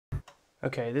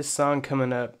Okay, this song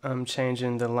coming up, I'm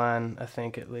changing the line, I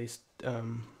think at least,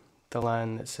 the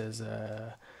line that says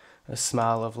a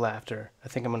smile of laughter. I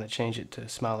think I'm gonna change it to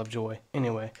smile of joy.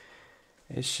 Anyway,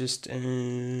 it's just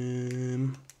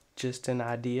an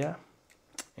idea.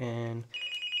 And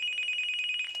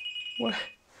what?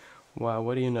 Why?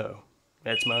 What do you know?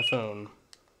 That's my phone.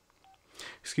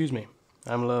 Excuse me.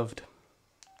 I'm loved.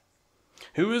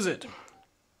 Who is it?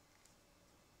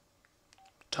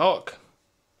 Talk.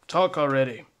 Talk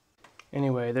already.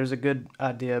 Anyway, there's a good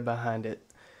idea behind it,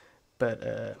 but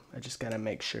I just gotta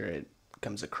make sure it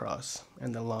comes across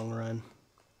in the long run.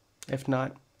 If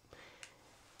not,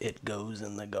 it goes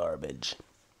in the garbage.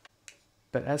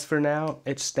 But as for now,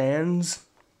 it stands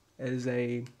as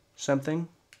a something,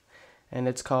 and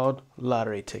it's called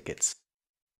lottery tickets.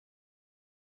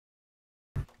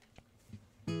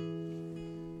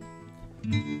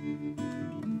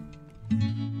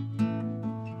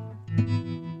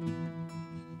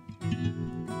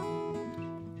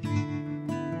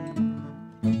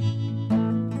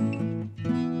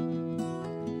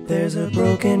 There's a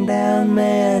broken down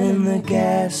man in the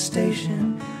gas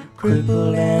station,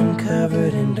 crippled and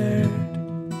covered in dirt,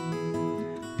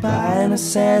 buying a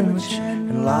sandwich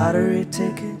and lottery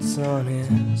tickets on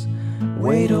his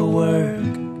way to work.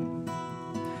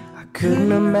 I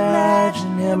couldn't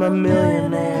imagine him a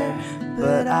millionaire,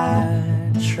 but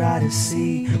I try to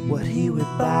see what he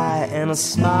would buy, and a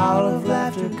smile of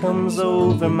laughter comes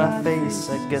over my face.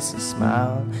 I guess a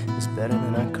smile is better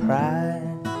than a cry.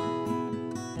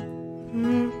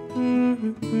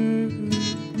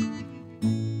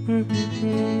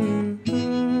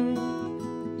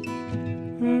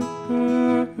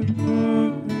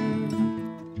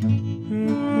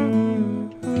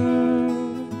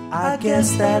 I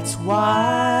guess that's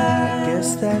why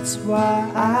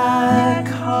I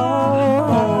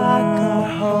call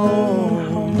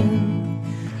home.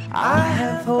 I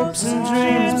have hopes and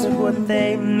dreams, but what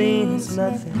they mean is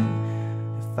nothing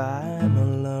if I'm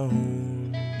alone.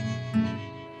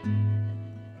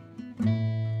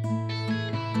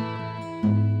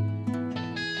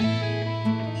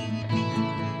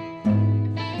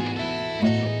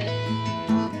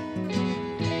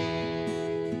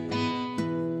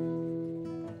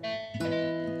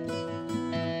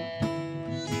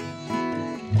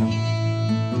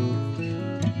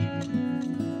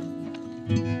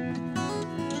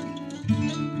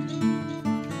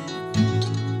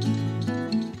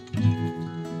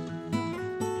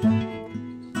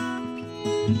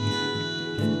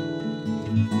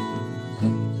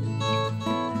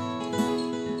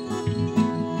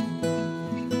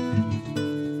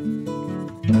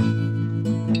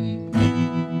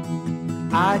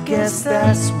 I guess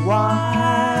that's why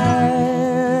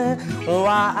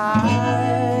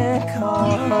I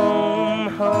call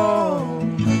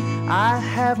home. I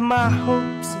have my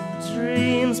hopes and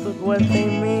dreams, but what they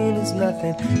mean is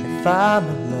nothing if I'm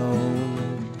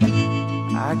alone.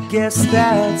 I guess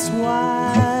that's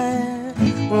why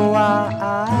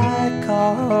I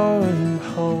call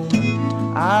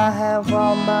home. I have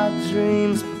all my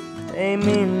dreams, but they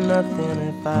mean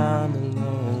nothing if I'm alone.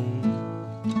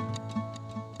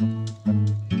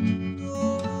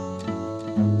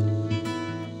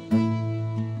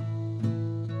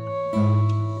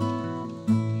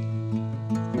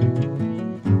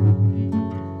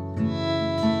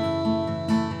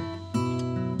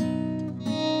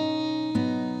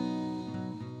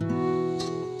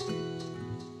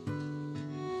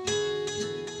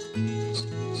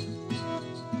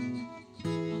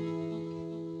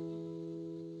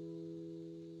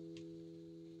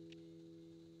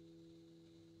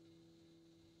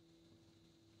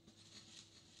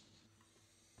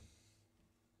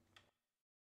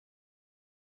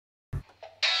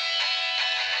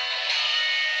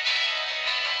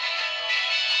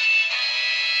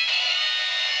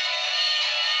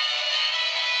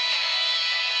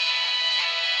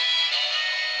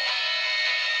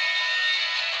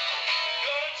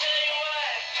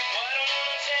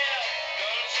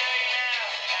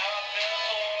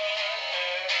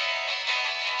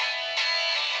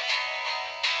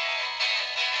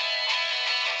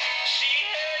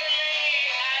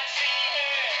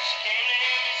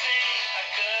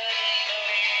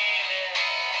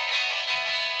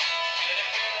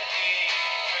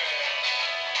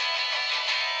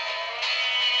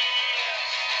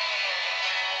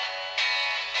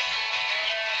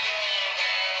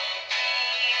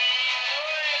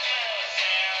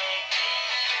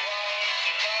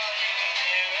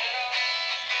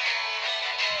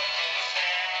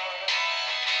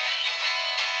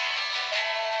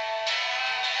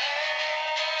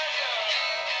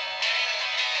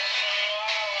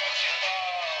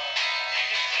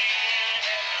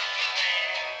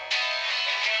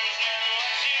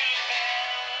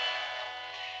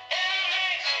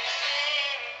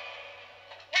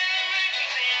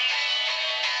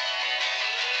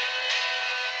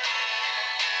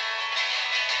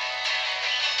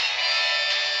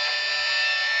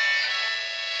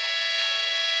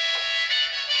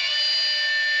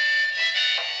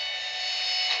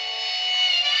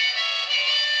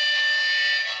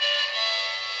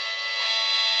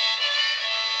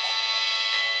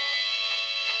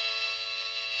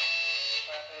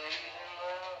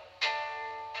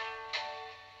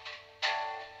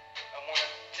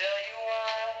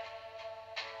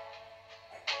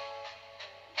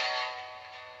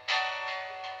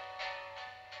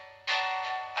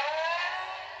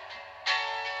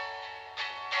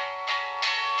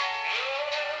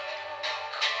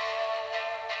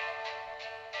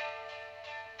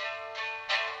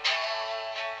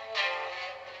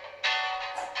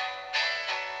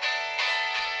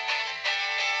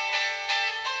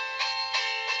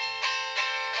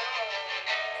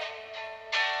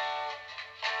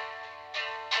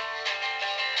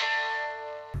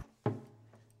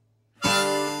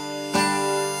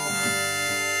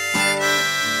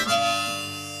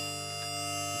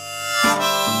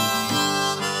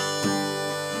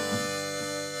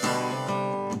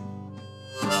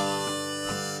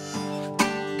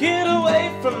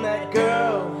 away from that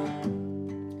girl.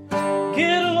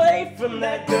 Get away from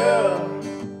that girl.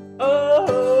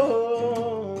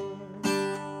 Oh,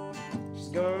 she's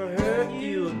gonna hurt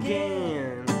you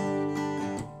again.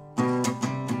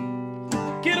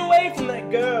 Get away from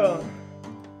that girl.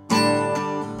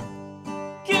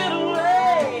 Get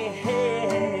away.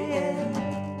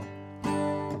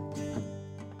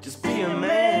 Just be a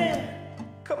man.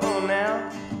 Come on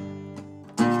now.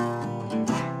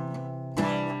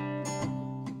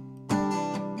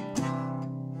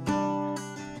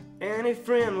 Any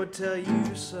friend would tell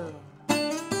you so.